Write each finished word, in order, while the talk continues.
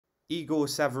Igor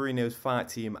Severino's fight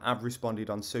team have responded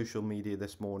on social media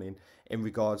this morning in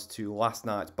regards to last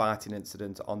night's biting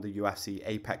incident on the UFC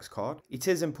Apex card. It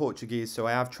is in Portuguese, so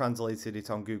I have translated it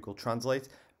on Google Translate.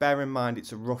 Bear in mind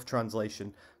it's a rough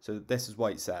translation, so this is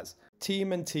what it says.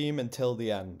 Team and team until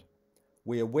the end.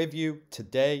 We are with you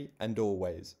today and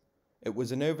always. It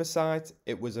was an oversight,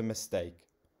 it was a mistake.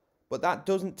 But that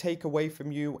doesn't take away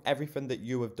from you everything that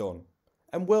you have done,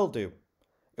 and will do.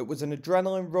 It was an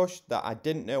adrenaline rush that I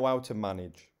didn't know how to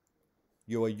manage.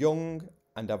 You are young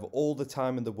and have all the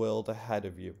time in the world ahead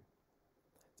of you.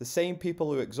 The same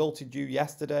people who exalted you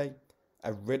yesterday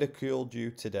have ridiculed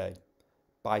you today.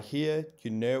 By here, you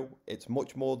know it's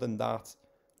much more than that.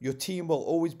 Your team will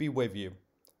always be with you.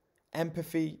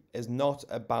 Empathy is not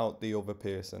about the other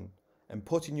person and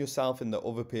putting yourself in the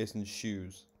other person's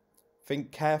shoes.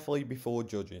 Think carefully before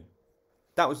judging.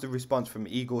 That was the response from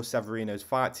Igor Severino's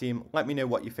fight team. Let me know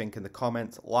what you think in the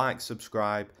comments, like,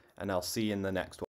 subscribe, and I'll see you in the next one.